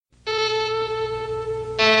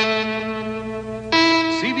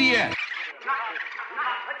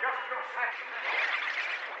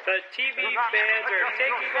The TV fans are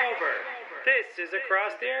taking over. This is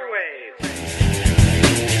Across the Airwaves.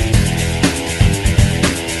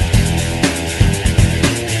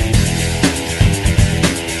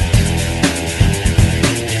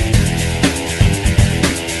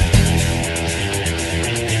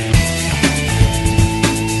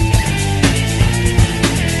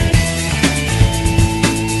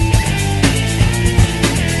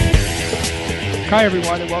 Hi,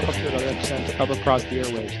 everyone, and welcome to another episode of Across the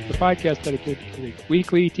Airwaves, the podcast dedicated to the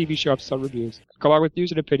weekly TV show episode reviews, along with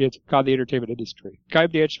news and opinions on the entertainment industry.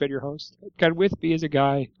 I'm Dan Schmidt, your host, and with me is a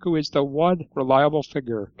guy who is the one reliable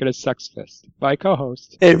figure in a sex fist, my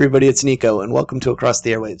co-host. Hey, everybody, it's Nico, and welcome to Across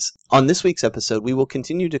the Airwaves. On this week's episode, we will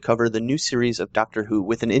continue to cover the new series of Doctor Who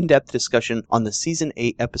with an in-depth discussion on the Season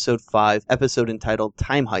 8, Episode 5, episode entitled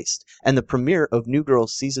Time Heist, and the premiere of New Girl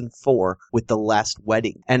Season 4 with The Last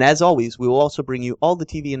Wedding. And as always, we will also bring you all the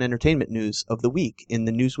TV and entertainment news of the week in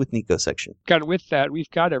the News with Nico section. And with that, we've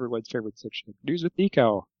got everyone's favorite section, News with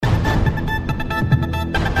Nico.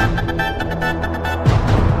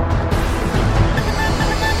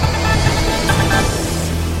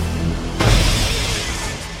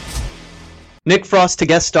 Nick Frost to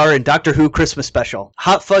guest star in Doctor Who Christmas special.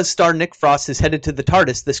 Hot Fuzz star Nick Frost is headed to the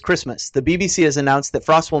TARDIS this Christmas. The BBC has announced that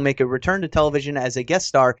Frost will make a return to television as a guest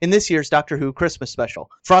star in this year's Doctor Who Christmas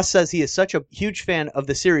special. Frost says he is such a huge fan of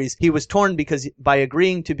the series, he was torn because by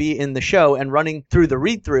agreeing to be in the show and running through the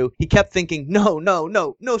read-through, he kept thinking,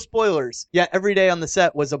 no spoilers. Yet every day on the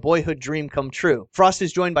set was a boyhood dream come true. Frost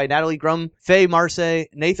is joined by Natalie Grum, Faye Marseille,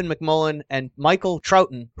 Nathan McMullen, and Michael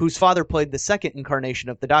Troughton, whose father played the second incarnation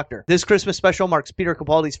of the Doctor. This Christmas special marks Peter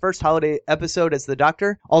Capaldi's first holiday episode as the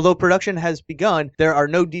Doctor. Although production has begun, there are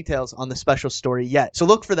no details on the special story yet, so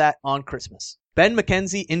look for that on Christmas. Ben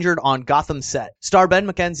McKenzie injured on Gotham set. Star Ben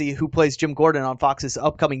McKenzie, who plays Jim Gordon on Fox's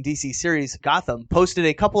upcoming DC series Gotham, posted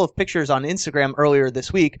a couple of pictures on Instagram earlier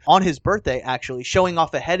this week, on his birthday actually, showing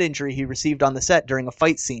off a head injury he received on the set during a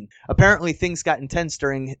fight scene. Apparently things got intense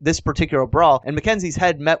during this particular brawl, and McKenzie's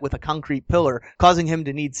head met with a concrete pillar, causing him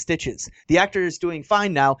to need stitches. The actor is doing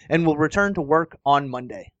fine now and will return to work on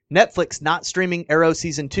Monday. Netflix not streaming Arrow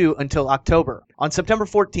Season 2 until October. On September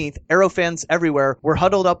 14th, Arrow fans everywhere were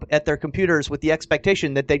huddled up at their computers with the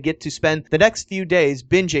expectation that they'd get to spend the next few days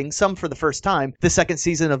binging, some for the first time, the second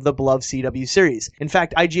season of the beloved CW series. In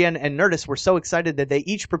fact, IGN and Nerdist were so excited that they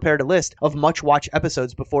each prepared a list of much-watch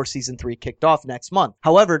episodes before Season 3 kicked off next month.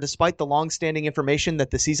 However, despite the long-standing information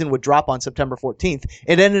that the season would drop on September 14th,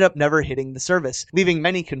 it ended up never hitting the service, leaving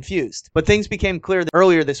many confused. But things became clear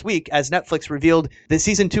earlier this week as Netflix revealed that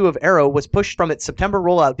Season 2 of Arrow was pushed from its September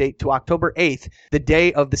rollout date to October 8th, the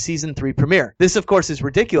day of the Season 3 premiere. This, of course, is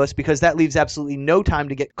ridiculous because that leaves absolutely no time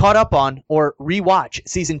to get caught up on or rewatch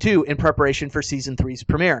Season 2 in preparation for Season 3's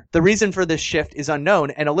premiere. The reason for this shift is unknown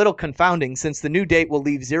and a little confounding since the new date will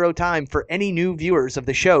leave zero time for any new viewers of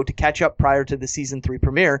the show to catch up prior to the Season 3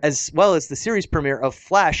 premiere, as well as the series premiere of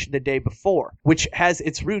Flash the day before, which has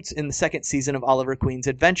its roots in the second season of Oliver Queen's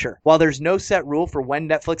adventure. While there's no set rule for when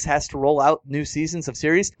Netflix has to roll out new seasons of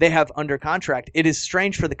series they have under contract, it is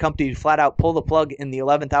strange for the company to flat out pull the plug in the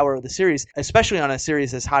 11th hour of the series, especially on a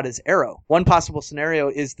series as hot as Arrow. One possible scenario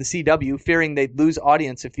is the CW fearing they'd lose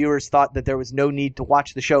audience if viewers thought that there was no need to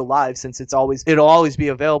watch the show live since it'll always be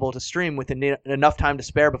available to stream with enough time to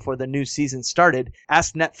spare before the new season started,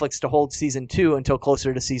 asked Netflix to hold Season 2 until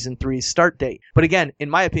closer to Season 3's start date. But again,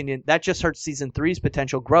 in my opinion, that just hurts Season 3's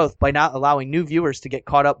potential growth by not allowing new viewers to get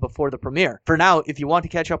caught up before the premiere. For now, if you want to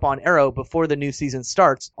catch up on Arrow before the new season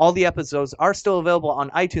starts, all the episodes are still available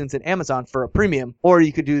on iTunes and Amazon for a premium, or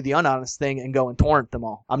you could do the unhonest thing and go and torrent them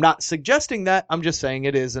all. I'm not suggesting that, I'm just saying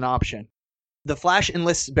it is an option. The Flash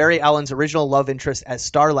enlists Barry Allen's original love interest as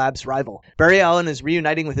Star Lab's rival. Barry Allen is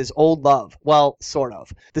reuniting with his old love. Well, sort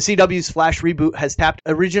of. The CW's Flash reboot has tapped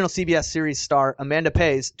original CBS series star Amanda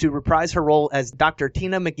Pays to reprise her role as Dr.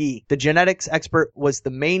 Tina McGee. The genetics expert was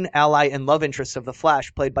the main ally and love interest of the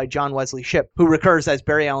Flash, played by John Wesley Shipp, who recurs as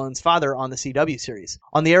Barry Allen's father on the CW series.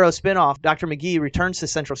 On the Arrow spin-off, Dr. McGee returns to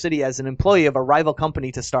Central City as an employee of a rival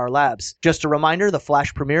company to Star Labs. Just a reminder, The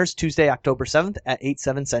Flash premieres Tuesday, October 7th at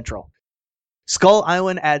 8/7 Central. Skull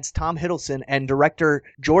Island adds Tom Hiddleston and director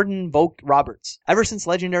Jordan Vogt-Roberts. Ever since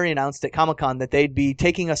Legendary announced at Comic-Con that they'd be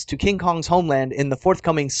taking us to King Kong's homeland in the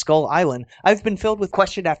forthcoming Skull Island, I've been filled with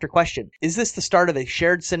question after question. Is this the start of a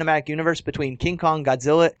shared cinematic universe between King Kong,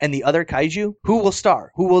 Godzilla, and the other kaiju? Who will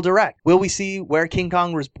star? Who will direct? Will we see where King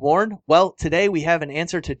Kong was born? Well, today we have an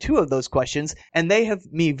answer to two of those questions, and they have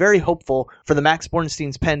me very hopeful for the Max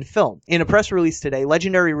Bornstein's penned film. In a press release today,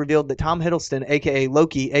 Legendary revealed that Tom Hiddleston, aka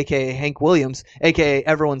Loki, aka Hank Williams, Airwaves, aka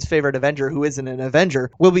everyone's favorite Avenger who isn't an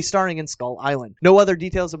Avenger, will be starring in Skull Island. No other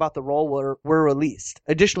details about the role were released.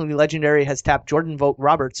 Additionally, Legendary has tapped Jordan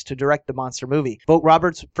Vogt-Roberts to direct the monster movie.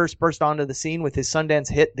 Vogt-Roberts first burst onto the scene with his Sundance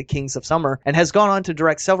hit The Kings of Summer, and has gone on to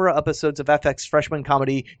direct several episodes of FX freshman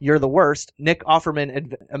comedy You're the Worst, Nick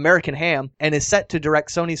Offerman American Ham, and is set to direct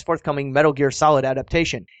Sony's forthcoming Metal Gear Solid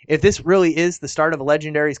adaptation. If this really is the start of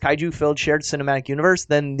Legendary's kaiju-filled shared cinematic universe,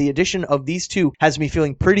 then the addition of these two has me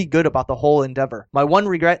feeling pretty good about the whole endeavor. My one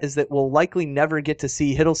regret is that we'll likely never get to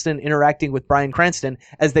see Hiddleston interacting with Bryan Cranston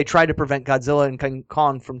as they try to prevent Godzilla and King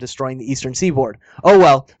Kong from destroying the eastern seaboard. Oh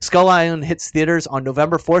well, Skull Island hits theaters on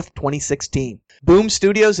November 4th, 2016. Boom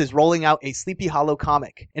Studios is rolling out a Sleepy Hollow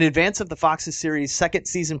comic. In advance of the Fox's series' second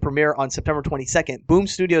season premiere on September 22nd, Boom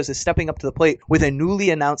Studios is stepping up to the plate with a newly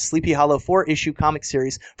announced Sleepy Hollow 4-issue comic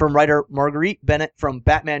series from writer Marguerite Bennett from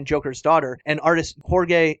Batman Joker's Daughter and artist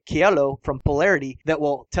Jorge Coelho from Polarity that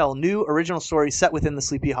will tell new original stories set within the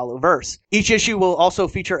Sleepy Hollow verse. Each issue will also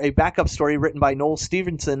feature a backup story written by Noel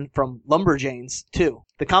Stevenson from Lumberjanes, too.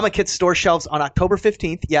 The comic hits store shelves on October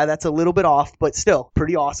 15th. Yeah, that's a little bit off, but still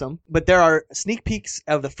pretty awesome. But there are sneak peeks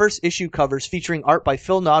of the first issue covers featuring art by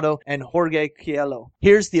Phil Noto and Jorge Coelho.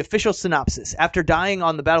 Here's the official synopsis. After dying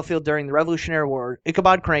on the battlefield during the Revolutionary War,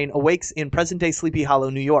 Ichabod Crane awakes in present-day Sleepy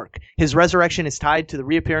Hollow, New York. His resurrection is tied to the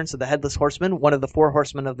reappearance of the Headless Horseman, one of the 4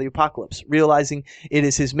 horsemen of the apocalypse. Realizing it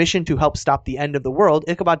is his mission to help stop the end of the world,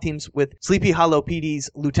 Ichabod teams with Sleepy Hollow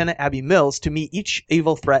PD's Lieutenant Abby Mills to meet each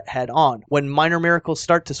evil threat head-on. When minor miracles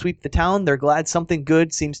start to sweep the town, they're glad something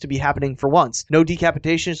good seems to be happening for once. No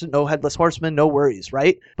decapitations, no Headless Horseman, no worries,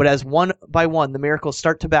 right? But as one by one the miracles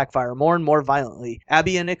start to backfire more and more violently,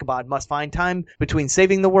 Abby and Ichabod must find time between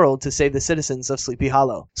saving the world to save the citizens of Sleepy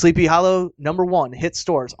Hollow. Sleepy Hollow #1 hits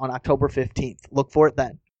stores on October 15th. Look for it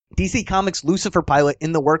then. DC Comics' Lucifer pilot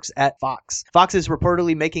in the works at Fox. Fox is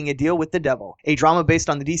reportedly making a deal with the devil. A drama based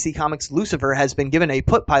on the DC Comics Lucifer has been given a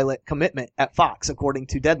put pilot commitment at Fox, according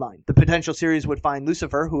to Deadline. The potential series would find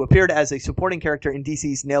Lucifer, who appeared as a supporting character in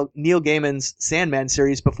DC's Neil Gaiman's Sandman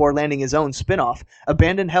series before landing his own spin-off,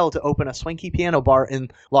 abandon hell to open a swanky piano bar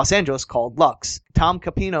in Los Angeles called Lux. Tom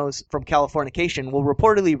Capinos from Californication will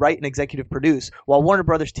reportedly write and executive produce, while Warner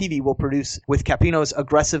Brothers TV will produce with Capinos'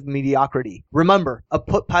 aggressive mediocrity. Remember, a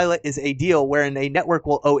put pilot is a deal wherein a network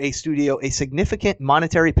will owe a studio a significant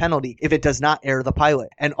monetary penalty if it does not air the pilot,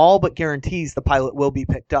 and all but guarantees the pilot will be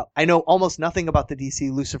picked up. I know almost nothing about the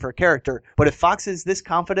DC Lucifer character, but if Fox is this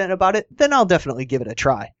confident about it, then I'll definitely give it a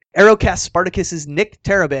try. Arrow cast Spartacus' Nick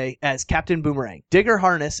Tarabay as Captain Boomerang. Digger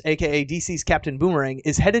Harness, aka DC's Captain Boomerang,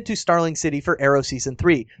 is headed to Starling City for Arrow Season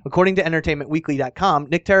 3. According to EntertainmentWeekly.com,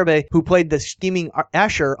 Nick Tarabay, who played the scheming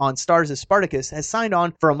Asher on Starz as Spartacus, has signed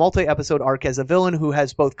on for a multi-episode arc as a villain who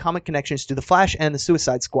has both comic connections to The Flash and the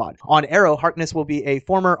Suicide Squad. On Arrow, Harkness will be a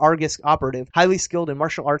former Argus operative, highly skilled in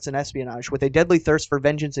martial arts and espionage, with a deadly thirst for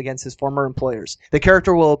vengeance against his former employers. The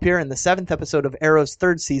character will appear in the 7th episode of Arrow's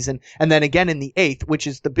 3rd season, and then again in the 8th, which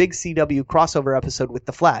is the big CW crossover episode with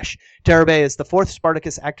The Flash. Tarabay is the 4th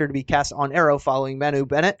Spartacus actor to be cast on Arrow, following Manu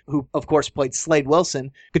Bennett, who of course played Slade Wilson,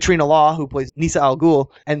 Katrina Law, who plays Nisa Al Ghul,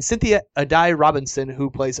 and Cynthia Adai Robinson, who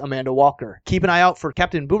plays Amanda Walker. Keep an eye out for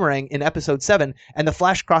Captain Boomerang in episode 7 and the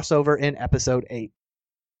Flash crossover in episode 8.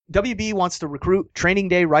 WB wants to recruit Training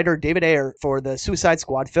Day writer David Ayer for the Suicide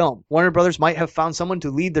Squad film. Warner Brothers might have found someone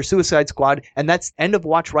to lead their Suicide Squad, and that's End of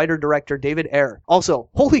Watch writer-director David Ayer. Also,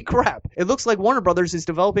 holy crap, it looks like Warner Brothers is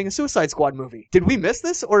developing a Suicide Squad movie. Did we miss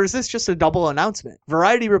this, or is this just a double announcement?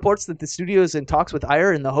 Variety reports that the studio is in talks with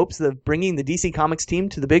Ayer in the hopes of bringing the DC Comics team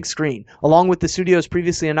to the big screen. Along with the studio's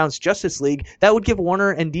previously announced Justice League, that would give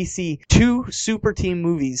Warner and DC 2 super team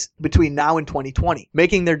movies between now and 2020.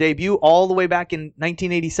 Making their debut all the way back in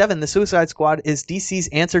 1987, the Suicide Squad is DC's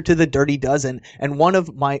answer to the Dirty Dozen, and one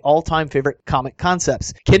of my all-time favorite comic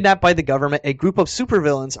concepts. Kidnapped by the government, a group of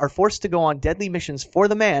supervillains are forced to go on deadly missions for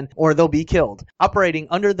the man, or they'll be killed. Operating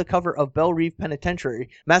under the cover of Belle Reve Penitentiary,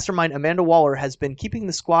 Mastermind Amanda Waller has been keeping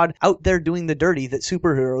the squad out there doing the dirty that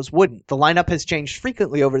superheroes wouldn't. The lineup has changed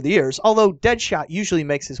frequently over the years, although Deadshot usually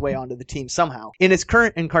makes his way onto the team somehow. In its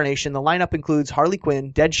current incarnation, the lineup includes Harley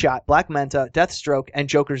Quinn, Deadshot, Black Manta, Deathstroke, and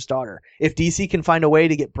Joker's daughter. If DC can find a way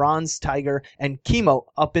to get Bronze, Tiger, and Chemo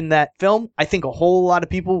up in that film, I think a whole lot of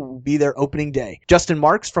people will be there opening day. Justin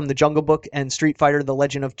Marks from The Jungle Book and Street Fighter: The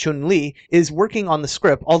Legend of Chun-Li is working on the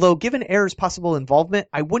script, although given Ayer's possible involvement,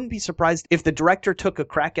 I wouldn't be surprised if the director took a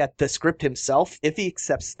crack at the script himself if he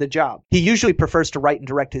accepts the job. He usually prefers to write and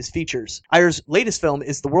direct his features. Ayer's latest film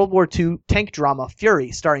is the World War II tank drama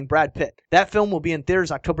Fury, starring Brad Pitt. That film will be in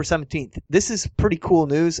theaters October 17th. This is pretty cool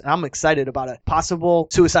news, and I'm excited about a possible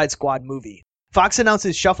Suicide Squad movie. Fox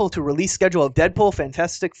announces shuffle to release schedule of Deadpool,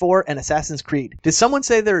 Fantastic Four, and Assassin's Creed. Did someone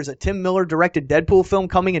say there is a Tim Miller-directed Deadpool film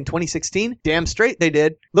coming in 2016? Damn straight they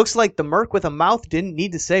did. Looks like the merc with a mouth didn't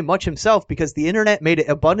need to say much himself because the internet made it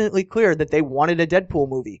abundantly clear that they wanted a Deadpool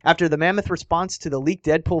movie. After the mammoth response to the leaked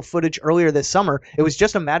Deadpool footage earlier this summer, it was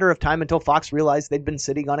just a matter of time until Fox realized they'd been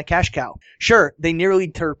sitting on a cash cow. Sure, they nearly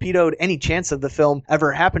torpedoed any chance of the film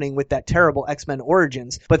ever happening with that terrible X-Men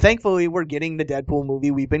Origins, but thankfully we're getting the Deadpool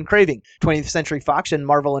movie we've been craving. 20th Century Fox and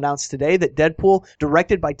Marvel announced today that Deadpool,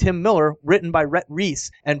 directed by Tim Miller, written by Rhett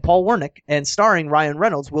Reese and Paul Wernick, and starring Ryan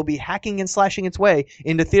Reynolds, will be hacking and slashing its way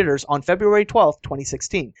into theaters on February 12th,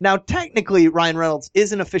 2016. Now, technically, Ryan Reynolds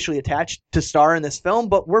isn't officially attached to star in this film,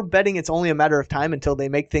 but we're betting it's only a matter of time until they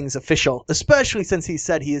make things official, especially since he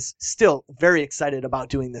said he is still very excited about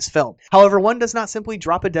doing this film. However, one does not simply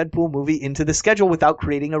drop a Deadpool movie into the schedule without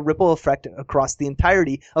creating a ripple effect across the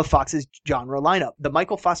entirety of Fox's genre lineup. The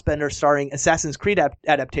Michael Fassbender starring Assassin's Creed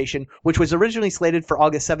adaptation, which was originally slated for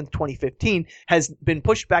August 7th, 2015, has been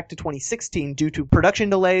pushed back to 2016 due to production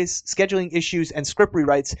delays, scheduling issues, and script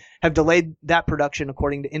rewrites have delayed that production,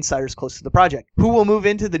 according to insiders close to the project. Who will move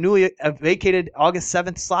into the newly vacated August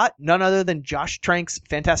 7th slot? None other than Josh Trank's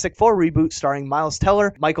Fantastic Four reboot starring Miles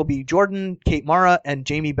Teller, Michael B. Jordan, Kate Mara, and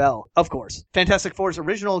Jamie Bell. Of course. Fantastic Four's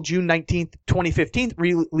original June 19th, 2015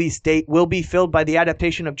 release date will be filled by the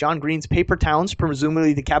adaptation of John Green's Paper Towns,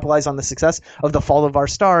 presumably to capitalize on the success of The Fall of Our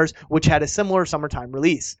Stars, which had a similar summertime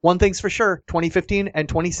release. One thing's for sure, 2015 and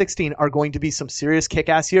 2016 are going to be some serious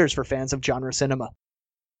kick-ass years for fans of genre cinema.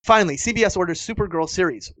 Finally, CBS orders Supergirl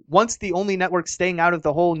series. Once the only network staying out of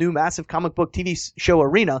the whole new massive comic book TV show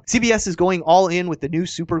arena, CBS is going all in with the new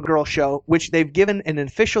Supergirl show, which they've given an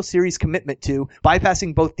official series commitment to,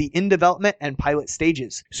 bypassing both the in-development and pilot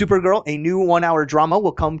stages. Supergirl, a new one-hour drama,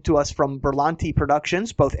 will come to us from Berlanti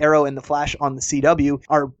Productions. Both Arrow and The Flash on the CW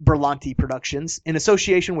are Berlanti Productions, in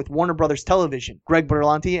association with Warner Brothers Television. Greg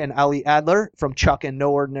Berlanti and Ali Adler from Chuck and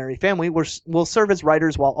No Ordinary Family will serve as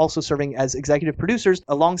writers while also serving as executive producers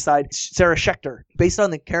alongside Sarah Schechter. Based on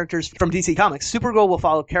the characters from DC Comics, Supergirl will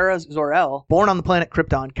follow Kara Zor-El. Born on the planet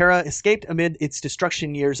Krypton, Kara escaped amid its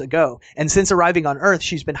destruction years ago, and since arriving on Earth,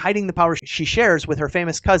 she's been hiding the power she shares with her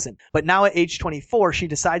famous cousin. But now at age 24, she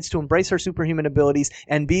decides to embrace her superhuman abilities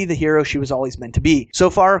and be the hero she was always meant to be. So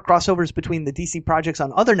far, crossovers between the DC projects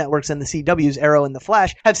on other networks and the CW's Arrow and The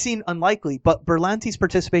Flash have seemed unlikely, but Berlanti's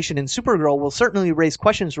participation in Supergirl will certainly raise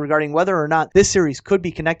questions regarding whether or not this series could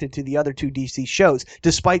be connected to the other two DC shows,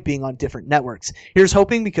 despite being on different networks. Here's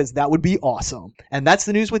hoping, because that would be awesome. And that's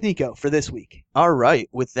the news with Nico for this week. All right.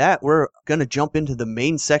 With that, we're going to jump into the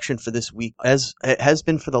main section for this week. As it has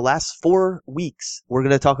been for the last 4 weeks, we're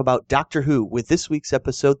going to talk about Doctor Who with this week's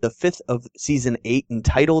episode, the 5th of season 8,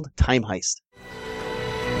 entitled Time Heist.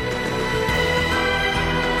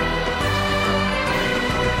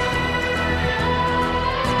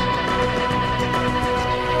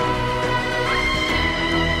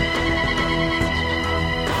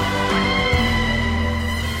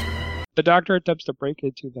 The Doctor attempts to break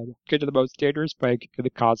into the most dangerous bank in the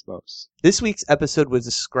cosmos. This week's episode was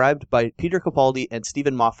described by Peter Capaldi and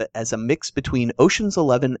Stephen Moffat as a mix between Ocean's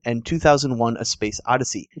 11 and 2001: A Space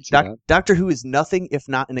Odyssey. Doctor Who is nothing if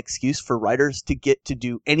not an excuse for writers to get to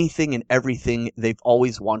do anything and everything they've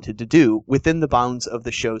always wanted to do within the bounds of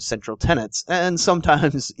the show's central tenets, and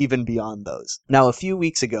sometimes even beyond those. Now, a few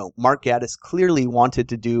weeks ago, Mark Gatiss clearly wanted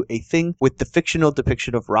to do a thing with the fictional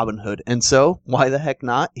depiction of Robin Hood, and so, why the heck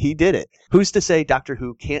not? He did it. Who's to say Doctor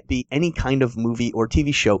Who can't be any kind of movie or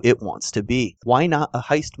TV show it wants to be? Why not a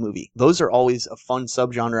heist movie? Those are always a fun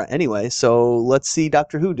subgenre anyway, so let's see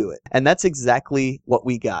Doctor Who do it. And that's exactly what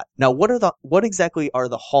we got. Now, what exactly are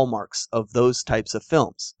the hallmarks of those types of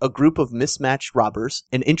films? A group of mismatched robbers,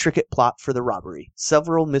 an intricate plot for the robbery,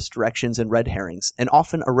 several misdirections and red herrings, and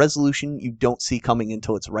often a resolution you don't see coming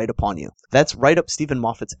until it's right upon you. That's right up Stephen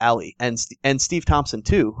Moffat's alley, and Steve Thompson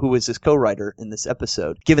too, who was his co-writer in this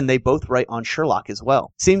episode, given they both write on Sherlock as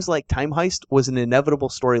well. Seems like Time Heist was an inevitable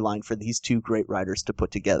storyline for these two great writers to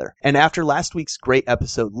put together. And after last week's great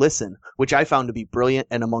episode, Listen, which I found to be brilliant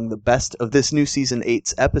and among the best of this new season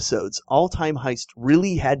 8's episodes, all Time Heist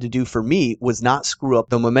really had to do for me was not screw up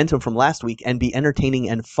the momentum from last week and be entertaining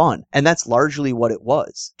and fun. And that's largely what it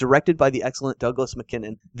was. Directed by the excellent Douglas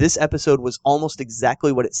McKinnon, this episode was almost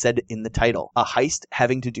exactly what it said in the title, a heist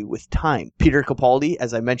having to do with time. Peter Capaldi,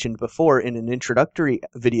 as I mentioned before in an introductory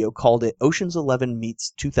video called it Ocean's 11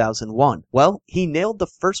 meets 2001. Well, he nailed the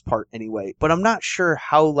first part anyway, but I'm not sure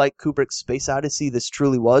how like Kubrick's Space Odyssey this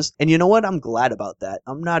truly was. And you know what? I'm glad about that.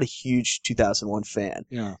 I'm not a huge 2001 fan.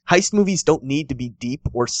 Yeah. Heist movies don't need to be deep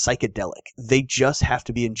or psychedelic. They just have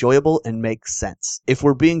to be enjoyable and make sense. If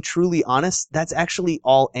we're being truly honest, that's actually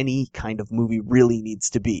all any kind of movie really needs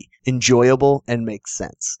to be. Enjoyable and make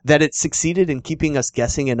sense. That it succeeded in keeping us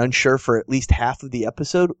guessing and unsure for at least half of the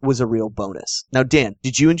episode was a real bonus. Now, Dan,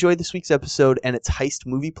 did you enjoy this week's episode and its heist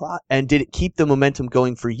movie plot? And did it keep the momentum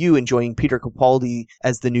going for you enjoying Peter Capaldi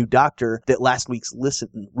as the new Doctor that last week's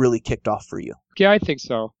listen really kicked off for you? Yeah, I think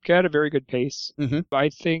so. It had a very good pace. Mm-hmm. I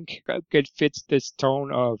think it fits this tone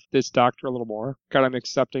of this Doctor a little more. I'm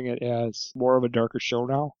accepting it as more of a darker show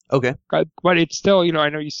now. Okay. But it's still, I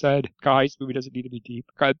know you said a heist movie doesn't need to be deep,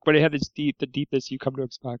 but it had the deepness you come to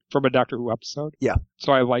expect from a Doctor Who episode. Yeah.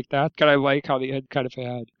 So I like that. I like how they had kind of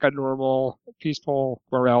had a normal, peaceful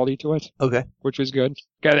morality to it. Okay. Which was good.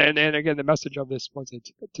 And again, the message of this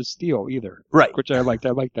wasn't to steal either. Right. Which I liked.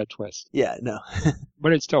 I liked that twist. Yeah, no.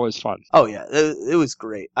 But it still was fun. Oh, yeah. It was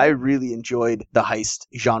great. I really enjoyed the heist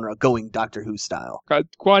genre going Doctor Who style.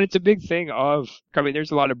 Well, it's a big thing of,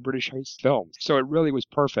 there's a lot of British heist films. So it really was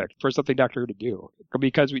perfect for something Doctor Who to do.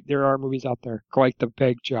 Because there are movies out there like The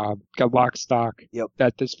Big Job, Lock, Stock, yep,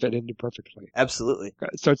 that this fit into perfectly. Absolutely.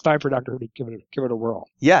 So it's time for Doctor Who to give it a whirl.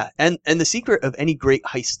 Yeah, and the secret of any great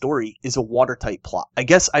heist story is a watertight plot. I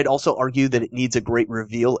guess I'd also argue that it needs a great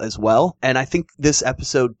reveal as well, and I think this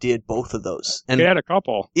episode did both of those. And it had a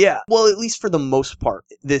couple. Yeah, well, at least for the most part,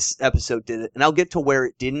 this episode did it, and I'll get to where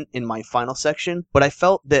it didn't in my final section, but I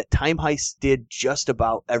felt that Time Heist did just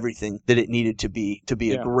about everything that it needed to be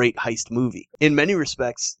a great heist movie. In many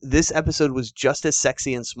respects, this episode was just as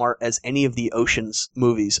sexy and smart as any of the Ocean's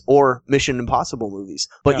movies or Mission Impossible movies,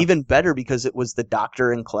 but even better because it was the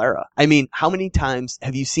Doctor and Clara. I mean, how many times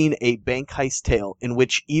have you seen a bank heist tale in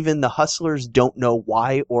which even the hustlers don't know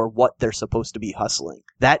why or what they're supposed to be hustling?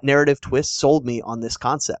 That narrative twist sold me on this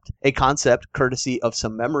concept, a concept courtesy of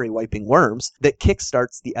some memory-wiping worms that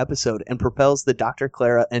kickstarts the episode and propels the Dr.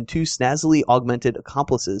 Clara and two snazzily augmented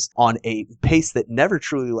accomplices on a pace that never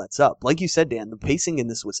truly lets up. Like you said, Dan, the pacing in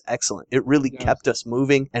this was excellent. It really kept us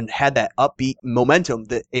moving and had that upbeat momentum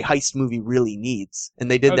that a heist movie really needs,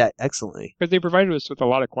 and they did that excellently. Because they provided us with a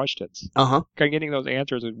lot of questions. Uh-huh. Getting those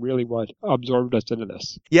answers is really what absorbed us into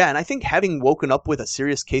this. Yeah, and I think having woken up with a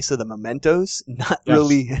serious case of the mementos, not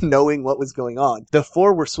really knowing what was going on, the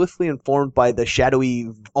four were swiftly informed by the shadowy,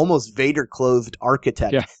 almost Vader-clothed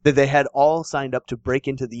architect that they had all signed up to break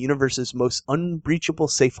into the universe's most unbreachable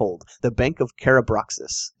safehold, the Bank of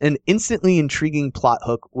Carabroxis. An instantly intriguing plot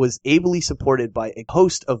hook was ably supported by a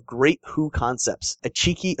host of great Who concepts, a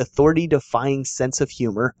cheeky, authority-defying sense of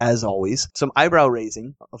humor, as always, some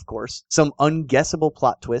eyebrow-raising, of course, some unguessable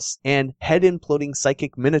plot twists, and head-imploding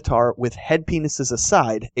psychic minotaur with head penises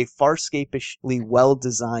aside, a farscapishly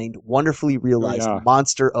well-designed, wonderfully realized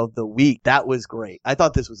monster of the week. That was great. I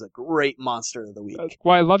thought this was a great monster of the week.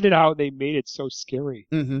 Well, I loved it how they made it so scary.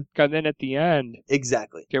 Mm-hmm. And then at the end,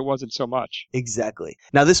 exactly, it wasn't so much. Exactly.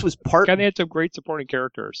 Now this was part. And they had some great supporting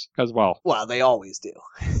characters as well. Well, they always do.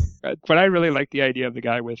 But I really liked the idea of the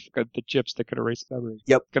guy with the chips that could erase memory.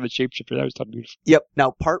 Yep. The shapeshifter. That was done beautiful. Yep.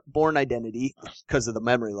 Now, part Bourne Identity, because of the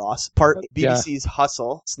memory loss. Part BBC's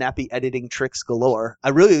Hustle, snappy editing tricks galore. I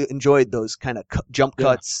really enjoyed those kind of jump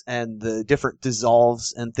cuts and the different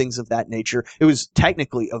dissolves and things of that nature. It was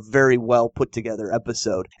technically a very well put together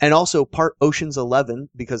episode. And also part Ocean's 11,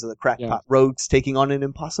 because of the crackpot rogues taking on an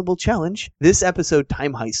impossible challenge. This episode,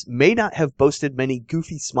 Time Heist, may not have boasted many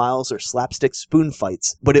goofy smiles or slapstick spoon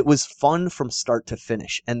fights, but it was fun from start to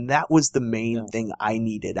finish. And that was the main thing I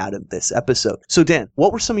needed out of this episode. So Dan,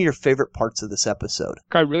 what were some of your favorite parts of this episode?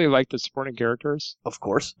 I really liked the supporting characters. Of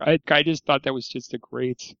course. I just thought that was just a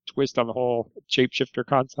great twist on the whole shapeshifter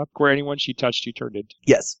concept, where anyone she touched, she turned into.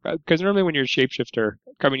 Yes. Because normally when you're a shapeshifter,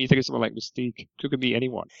 you think of someone like Mystique, who could be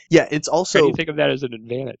anyone. Yeah, it's also... you think of that as an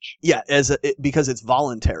advantage. Yeah, because it's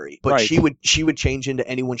voluntary. But she would change into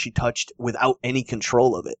anyone she touched without any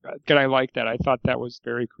control of it. And I like that. I thought that was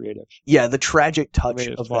very creative. Yeah, the tragic touch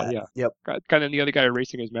of that. Yeah. Yep. Kind of the other guy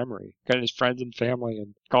erasing his memory, kind of his friends and family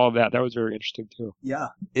and all of that. That was very interesting too. Yeah,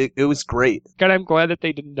 it was great. And I'm glad that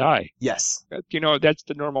they didn't die. Yes. That's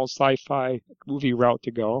the normal sci-fi movie route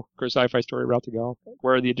to go, or sci-fi story route to go,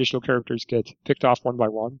 where the additional characters get picked off one by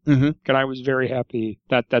one. Mm-hmm. And I was very happy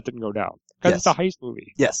that didn't go down. Because it's a heist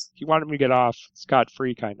movie. Yes. He wanted him to get off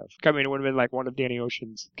scot-free, kind of. It would have been like one of Danny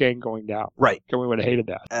Ocean's gang going down. Right. And we would have hated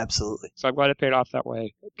that. Absolutely. So I'm glad it paid off that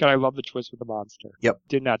way. And I love the twist with the monster. Yep.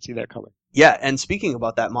 Did not see that coming. Yeah, and speaking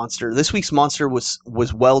about that monster, this week's monster was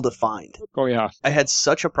well defined. Oh yeah. I had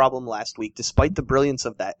such a problem last week, despite the brilliance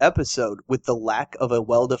of that episode, with the lack of a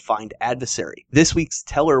well-defined adversary. This week's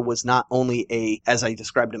Teller was not only a, as I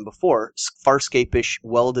described him before, farscape-ish,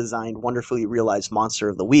 well-designed, wonderfully realized monster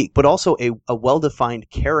of the week, but also a well-defined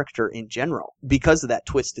character in general. Because of that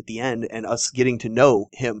twist at the end and us getting to know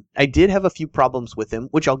him, I did have a few problems with him,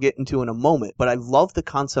 which I'll get into in a moment, but I love the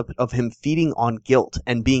concept of him feeding on guilt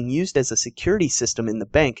and being used as a security system in the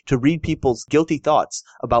bank to read people's guilty thoughts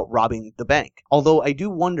about robbing the bank. Although I do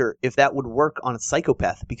wonder if that would work on a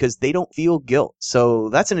psychopath because they don't feel guilt. So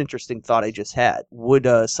that's an interesting thought I just had. Would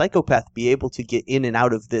a psychopath be able to get in and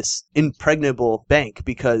out of this impregnable bank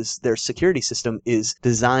because their security system is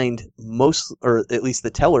designed or at least the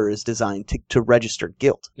teller is designed to register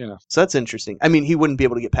guilt? Yeah. So that's interesting. I mean, he wouldn't be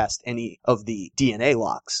able to get past any of the DNA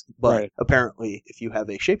locks, but apparently if you have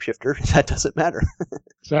a shapeshifter, that doesn't matter.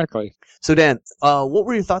 Exactly. So Dan, what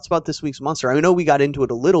were your thoughts about this week's monster? I know we got into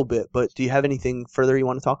it a little bit, but do you have anything further you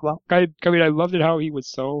want to talk about? I mean, I loved it how he was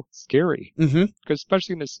so scary. Mm-hmm. Because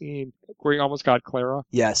especially in the scene where he almost got Clara.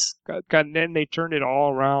 Yes. And then they turned it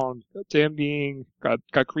all around to him being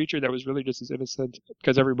a creature that was really just as innocent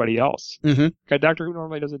as everybody else. Mm-hmm. Doctor Who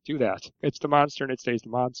normally doesn't do that. It's the monster and it stays the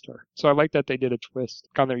monster. So I like that they did a twist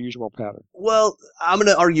on their usual pattern. Well, I'm going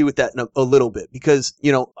to argue with that in a little bit because,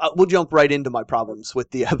 we'll jump right into my problems with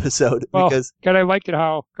the episode. Because I liked it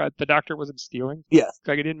how the Doctor wasn't stealing. Yes.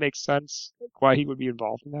 Like it didn't make sense why he would be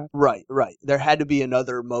involved in that. Right. There had to be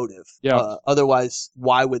another motive. Yeah. Otherwise,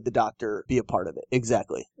 why would the Doctor be a part of it?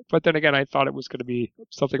 Exactly. But then again, I thought it was going to be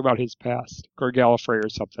something about his past, or Gallifrey or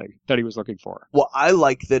something that he was looking for. Well, I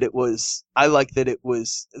like that it was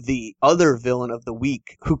the other villain of the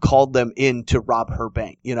week who called them in to rob her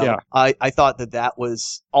bank. Yeah. I thought that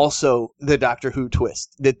was also the Doctor Who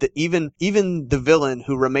twist. That even the villain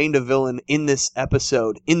who remained a villain in this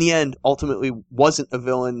episode, in the end, ultimately wasn't a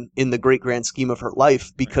villain in the great grand scheme of her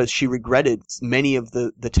life because she regretted many of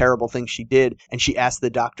the terrible things she did, and she asked the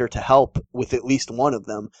Doctor to help with at least one of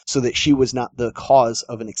them so that she was not the cause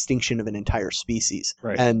of an extinction of an entire species.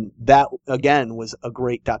 Right. And that, again, was a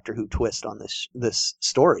great Doctor Who twist on this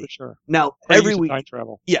story. For sure. Now, Or every use week... time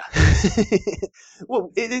travel. Yeah.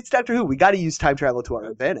 Well, it's Doctor Who. We got to use time travel to our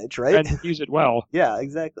advantage, right? And use it well. Yeah,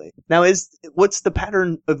 exactly. Now, what's the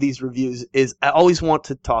pattern of these reviews is I always want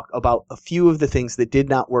to talk about a few of the things that did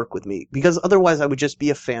not work with me, because otherwise I would just be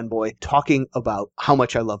a fanboy talking about how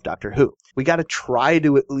much I love Doctor Who. We got to try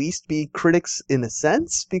to at least be critics in a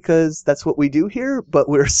sense, because that's what we do here, but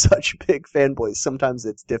we're such big fanboys. Sometimes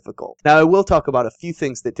it's difficult. Now, I will talk about a few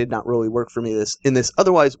things that did not really work for me in this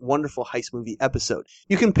otherwise wonderful heist movie episode.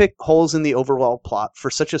 You can pick holes in the overall plot. For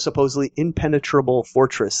such a supposedly impenetrable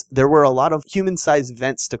fortress, there were a lot of human-sized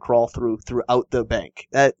vents to crawl throughout the bank.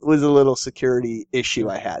 That was a little security issue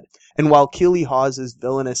I had. And while Keely Hawes'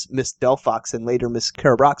 villainous Miss Delphox and later Miss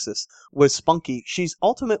Carabraxis was spunky, she's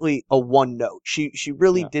ultimately a one note. She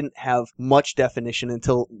really didn't have much definition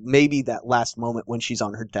until maybe that last moment when she's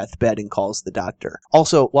on her deathbed and calls the Doctor.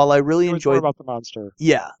 Also, while I really enjoyed... more about the monster.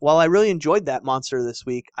 Yeah, while I really enjoyed that monster this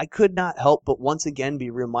week, I could not help but once again be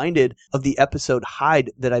reminded of the episode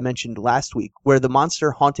Hide that I mentioned last week, where the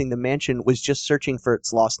monster haunting the mansion was just searching for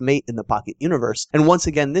its lost mate in the Pocket Universe. And once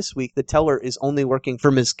again this week, the Teller is only working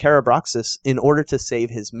for Ms. Carabraxis in order to save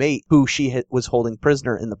his mate, who she was holding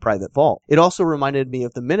prisoner in the private vault. It also reminded me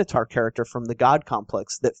of the Minotaur character from the God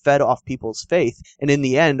Complex that fed off people's faith, and in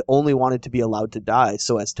the end only wanted to be allowed to die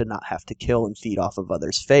so as to not have to kill and feed off of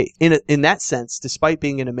others' faith. In that sense, despite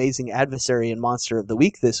being an amazing adversary and monster of the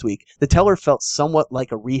week this week, the Teller felt somewhat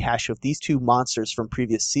like a rehash of these two monsters from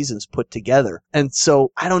previous seasons put together. And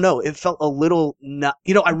so, I don't know, it felt a little not,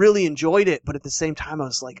 I really enjoyed it, but at the same time I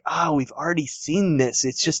was like, we've already seen this.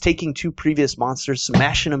 It's just taking two previous monsters,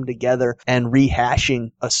 smashing them together, and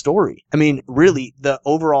rehashing a story. I mean, really, the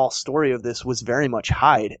overall story of this was very much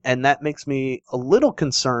Hyde, and that makes me a little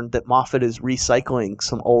concerned that Moffat is recycling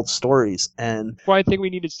some old stories. And well, I think we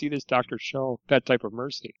need to see this Doctor show that type of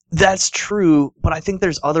mercy. That's true, but I think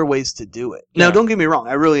there's other ways to do it. Now, don't get me wrong,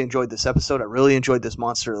 I really enjoyed this episode. I really enjoyed this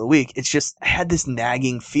Monster of the Week. It's just, I had this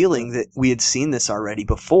nagging feeling that we had seen this already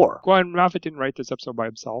before. Well, and Moffat didn't write this episode by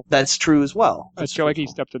himself. That's true as well. I feel like he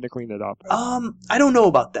stepped in to clean it up? I don't know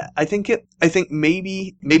about that. I think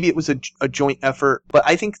maybe it was a joint effort, but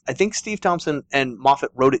I think Steve Thompson and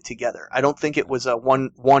Moffat wrote it together. I don't think it was a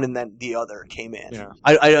one and then the other came in. Yeah.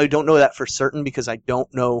 I don't know that for certain because I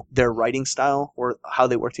don't know their writing style or how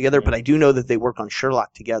they work together, but I do know that they work on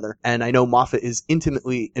Sherlock together, and I know Moffat is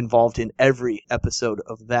intimately involved in every episode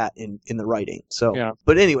of that in the writing. So, yeah.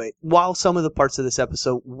 But anyway, while some of the parts of this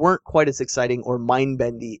episode weren't quite as exciting or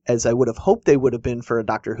mind-bendy as I would have hoped they would have been for a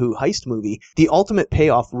Doctor Who heist movie, the ultimate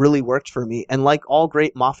payoff really worked for me, and like all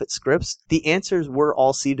great Moffat scripts, the answers were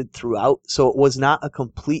all seeded throughout, so it was not a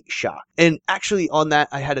complete shock. And actually on that,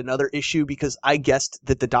 I had another issue because I guessed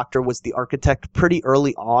that the Doctor was the architect pretty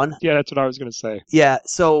early on. Yeah, that's what I was going to say. Yeah,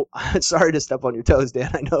 so sorry to step on your toes,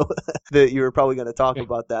 Dan. I know that you were probably going to talk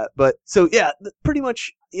about that. But so yeah, pretty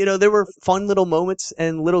much, there were fun little moments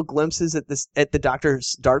and little glimpses at the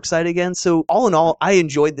Doctor's dark side again. So all in all, I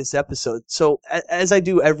enjoyed this episode. So as I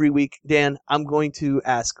do every week, Dan, I'm going to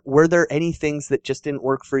ask, were there any things that just didn't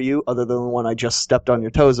work for you other than the one I just stepped on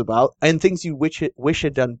your toes about, and things you wish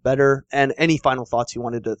had done better, and any final thoughts you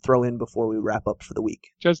wanted to throw in before we wrap up for the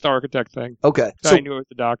week? Just the architect thing. Okay. So I knew it was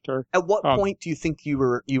the Doctor. At what point do you think you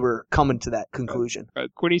were coming to that conclusion?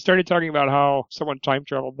 When he started talking about how someone time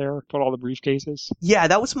traveled there, put all the briefcases. Yeah,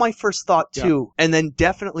 that was my first thought too. Yeah. And then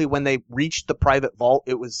definitely when they reached the private vault,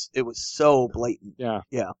 it was so blatant. Yeah.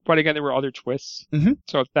 Yeah. But again, there were other twists. Mm-hmm.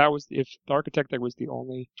 So if the architect thing was the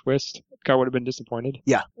only twist, I would have been disappointed.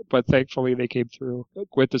 Yeah. But thankfully they came through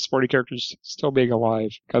with the supporting characters still being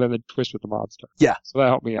alive, and then the twist with the monster. Yeah. So that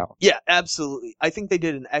helped me out. Yeah, absolutely. I think they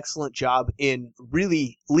did an excellent job in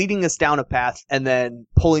really leading us down a path and then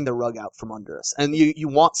pulling the rug out from under us. And you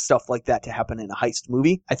want stuff like that to happen in a heist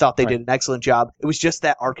movie. I thought they did an excellent job. It was just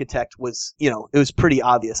that architect was, it was pretty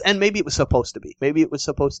obvious. And maybe it was supposed to be. Maybe it was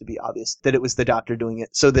supposed to be obvious that it was the Doctor doing it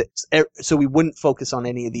so we wouldn't focus on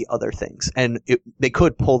any of the other things. And they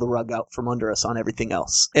could pull the rug out from under us on everything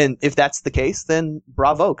else. And if that's the case, then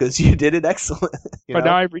bravo, because you did it excellent. But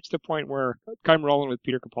now I've reached the point where I'm rolling with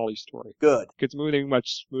Peter Capaldi's story. Good. It's moving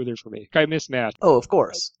much smoother for me. I miss Matt. Oh, of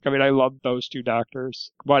course. I mean, I love those two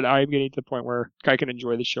Doctors, but I'm getting to the point where I can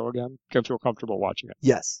enjoy the show again. I feel comfortable watching it.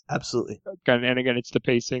 Yes, absolutely. And again, it's the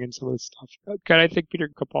pacing and some of the stuff. I think Peter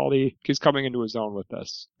Capaldi is coming into his own with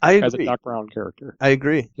this. I agree. As a Doc Brown character. I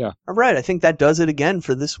agree. Yeah. All right. I think that does it again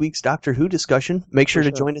for this week's Doctor Who discussion. Make sure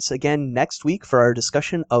to join us again next week for our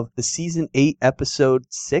discussion of the Season 8 Episode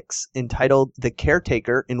 6 entitled The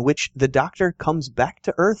Caretaker, in which the Doctor comes back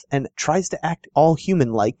to Earth and tries to act all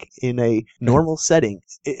human-like in a normal setting.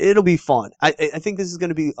 It'll be fun. I think this is going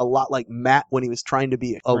to be a lot like Matt when he was trying to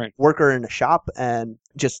be a worker in a shop, and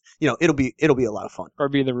just, it'll be a lot of fun. Or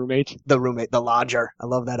be the roommate. The roommate, the lodger. I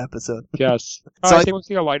love that episode. Yes. So I think we'll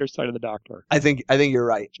see a lighter side of the Doctor. I think you're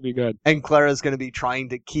right. Should be good. And Clara's going to be trying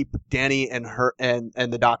to keep Danny and her and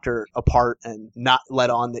the Doctor apart and not let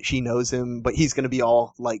on that she knows him, but he's going to be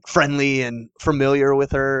all like friendly and familiar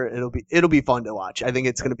with her. It'll be fun to watch. I think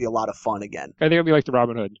it's going to be a lot of fun again. I think it'll be like the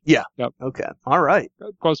Robin Hood. Yeah. Yep. Okay. All right.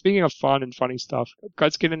 Well, speaking of fun and funny stuff,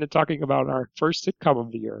 let's get into talking about our first sitcom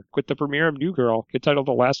of the year with the premiere of New Girl, entitled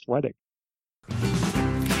The Last Wedding.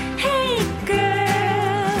 Hey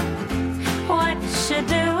girl, what you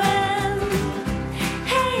doing?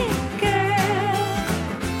 Hey girl,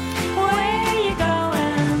 where you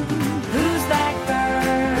going? Who's that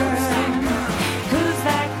girl? Who's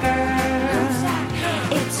that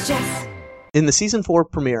girl? It's Jess. In the season 4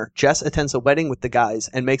 premiere, Jess attends a wedding with the guys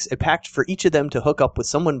and makes a pact for each of them to hook up with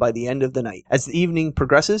someone by the end of the night. As the evening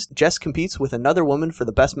progresses, Jess competes with another woman for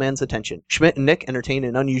the best man's attention. Schmidt and Nick entertain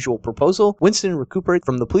an unusual proposal, Winston recuperates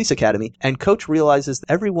from the police academy, and Coach realizes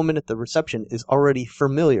that every woman at the reception is already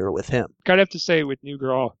familiar with him. I'd have to say with New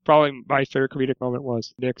Girl, probably my favorite comedic moment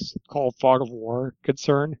was Nick's call fog of war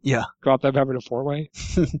concern. Yeah. About them having a four-way.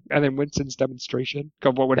 And then Winston's demonstration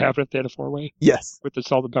of what would happen if they had a four-way. Yes. With the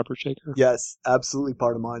salt and pepper shaker. Yes. Absolutely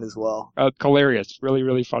part of mine as well. Hilarious. Really,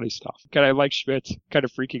 really funny stuff. I like Schmidt kind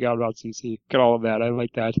of freaking out about Cece. All of that. I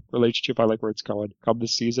like that relationship. I like where it's going come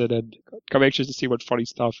this season. And I'm anxious to see what funny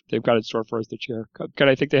stuff they've got in store for us this year.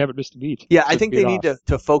 I think they haven't missed a beat. Yeah, I think they need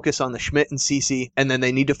to focus on the Schmidt and Cece, and then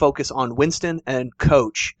they need to focus on Winston and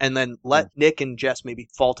Coach, and then let Nick and Jess maybe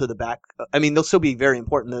fall to the back. I mean, they'll still be very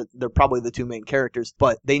important. They're probably the two main characters,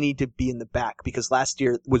 but they need to be in the back because last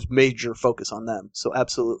year was major focus on them. So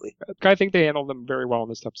absolutely. I think they handled them very well in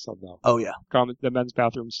this episode, though. Oh, yeah. The men's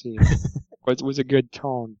bathroom scene. it was a good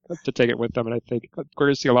tone to take it with them, and I think we're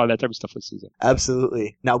going to see a lot of that type of stuff this season.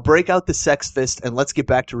 Absolutely. Now break out the sex fist and let's get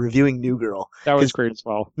back to reviewing New Girl. That was great as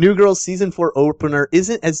well. New Girl's season 4 opener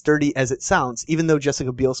isn't as dirty as it sounds, even though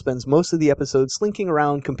Jessica Biel spends most of the episode slinking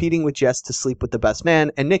around competing with Jess to sleep with the best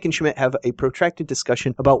man, and Nick and Schmidt have a protracted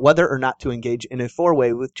discussion about whether or not to engage in a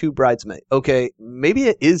four-way with two bridesmaids. Okay, maybe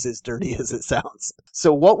it is as dirty as it sounds.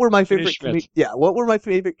 So what were my favorite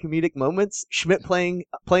comedic moments? Schmidt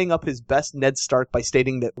playing up his best Ned Stark by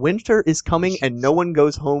stating that winter is coming and no one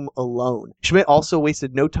goes home alone. Schmidt also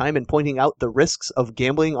wasted no time in pointing out the risks of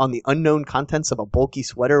gambling on the unknown contents of a bulky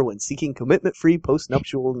sweater when seeking commitment-free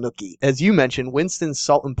post-nuptial nookie. As you mentioned, Winston's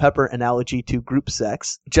salt and pepper analogy to group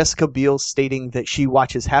sex, Jessica Biel stating that she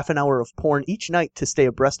watches half an hour of porn each night to stay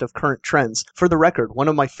abreast of current trends. For the record, one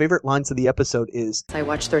of my favorite lines of the episode is, I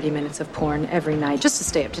watch 30 minutes of porn every night just to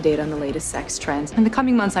stay up to date on the latest sex trends. In the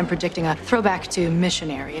coming months, I'm predicting a throwback to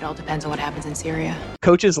missionary. It all depends on what happens in Syria.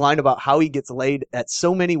 Coach's line about how he gets laid at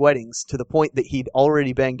so many weddings to the point that he'd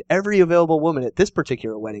already banged every available woman at this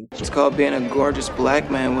particular wedding. It's called being a gorgeous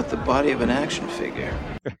black man with the body of an action figure.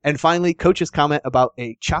 And finally, Coach's comment about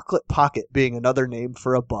a chocolate pocket being another name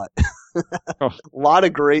for a butt. A lot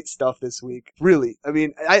of great stuff this week. Really. I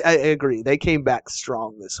mean, I agree. They came back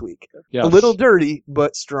strong this week. Yes. A little dirty,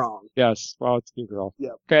 but strong. Yes. Well, it's New Girl.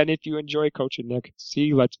 Yeah. Okay, and if you enjoy Coach and Nick,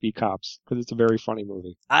 see Let's Be Cops, because it's a very funny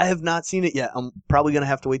movie. I have not seen it yet. I'm probably going to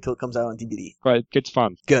have to wait till it comes out on DVD. But it's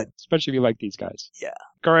fun. Good. Especially if you like these guys. Yeah.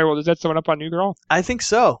 All right, well, does that sum it up on New Girl? I think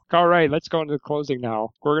so. All right, let's go into the closing now.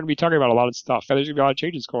 We're going to be talking about a lot of stuff. There's going to be a lot of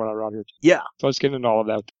changes going on around here. Yeah. So let's get into all of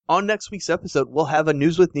that. On next week's episode, we'll have a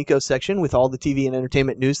News with Nico section with all the TV and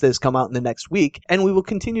entertainment news that has come out in the next week, and we will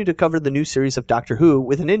continue to cover the new series of Doctor Who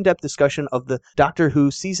with an in-depth discussion of the Doctor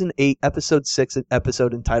Who Season 8, Episode 6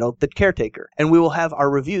 episode entitled The Caretaker. And we will have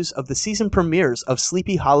our reviews of the season premieres of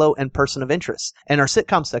Sleepy Hollow and Person of Interest, and our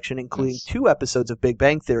sitcom section including 2 episodes of Big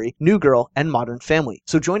Bang Theory, New Girl, and Modern Family.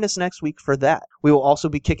 So join us next week for that. We will also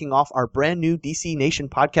be kicking off our brand new DC Nation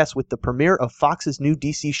podcast with the premiere of Fox's new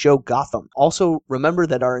DC show Gotham. Also, remember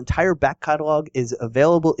that our entire back catalog is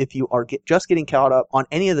available if you are just getting caught up on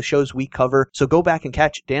any of the shows we cover, so go back and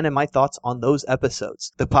catch Dan and my thoughts on those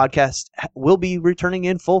episodes. The podcast will be returning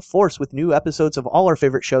in full force with new episodes of all our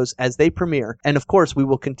favorite shows as they premiere, and of course we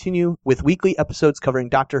will continue with weekly episodes covering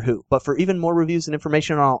Doctor Who. But for even more reviews and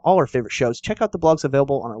information on all our favorite shows, check out the blogs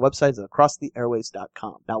available on our websites at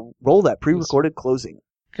acrosstheairwaves.com. Now roll that pre-recorded closing.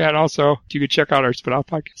 Okay, and also, you can check out our spin-off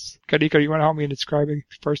podcasts. Nico, you want to help me in describing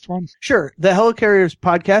the first one? Sure. The Helicarriers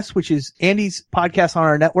podcast, which is Andy's podcast on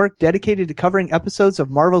our network, dedicated to covering episodes of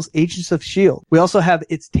Marvel's Agents of S.H.I.E.L.D. We also have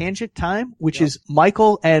It's Tangent Time, which is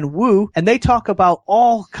Michael and Woo, and they talk about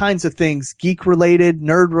all kinds of things, geek-related,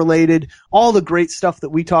 nerd-related, all the great stuff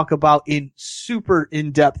that we talk about in super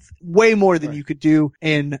in-depth, way more than you could do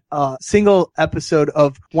in a single episode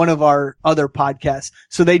of one of our other podcasts.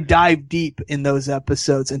 So they dive deep in those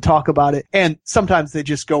episodes and talk about it, and sometimes they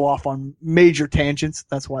just go off on major tangents.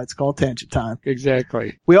 That's why it's called Tangent Time.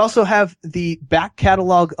 Exactly. We also have the back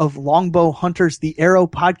catalog of Longbow Hunters, the Arrow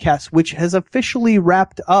podcast, which has officially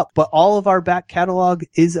wrapped up, but all of our back catalog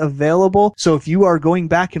is available. So if you are going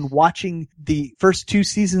back and watching the first 2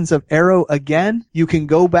 seasons of Arrow again, you can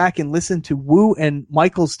go back and listen to Woo and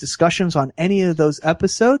Michael's discussions on any of those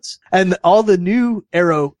episodes. And all the new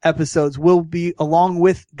Arrow episodes will be along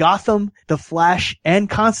with Gotham, The Flash,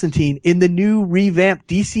 and Constantine in the new revamped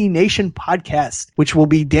DC Nation podcast, which will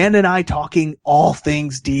be Dan and I talking all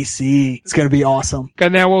things DC. It's going to be awesome.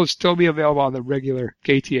 And that will still be available on the regular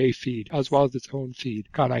KTA feed, as well as its own feed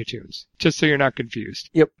on iTunes, just so you're not confused.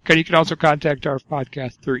 Yep. Okay, you can also contact our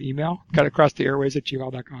podcast through email,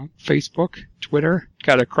 acrosstheairwaves@gmail.com, Facebook, Twitter,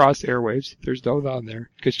 Across Airwaves. There's no on there.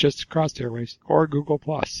 It's just Across Airwaves, or Google+.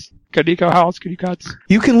 Nico, how else can you cut?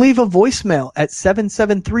 You can leave a voicemail at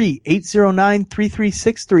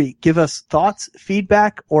 773-809-3363. Give us thoughts,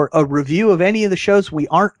 feedback, or a review of any of the shows we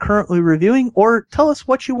aren't currently reviewing, or tell us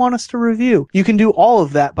what you want us to review. You can do all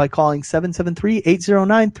of that by calling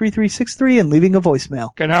 773-809-3363 and leaving a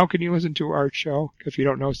voicemail. And how can you listen to our show if you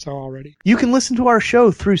don't know so already? You can listen to our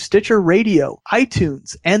show through Stitcher Radio,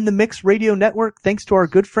 iTunes, and the Mix Radio Network thanks to our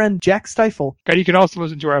good friend Jack Stifle. And you can also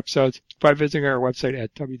listen to our episodes by visiting our website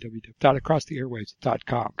at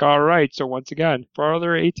www.acrosstheairwaves.com. All right, so once again, for our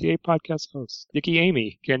other ATA podcast hosts, Nikki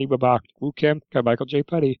Amy, Candy Babak, Woo Kim, Michael J.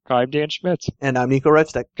 Petty, I'm Dan Schmitz. And I'm Nico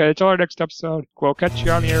Redsteck. Okay, until our next episode, we'll catch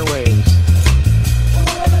you on the airwaves.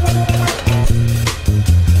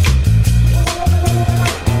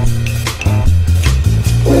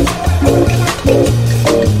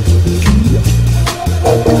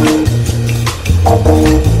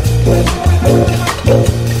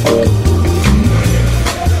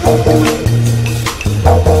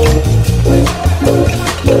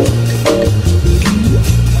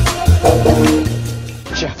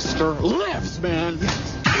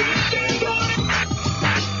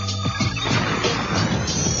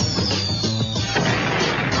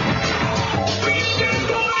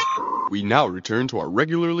 We now return to our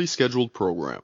regularly scheduled program.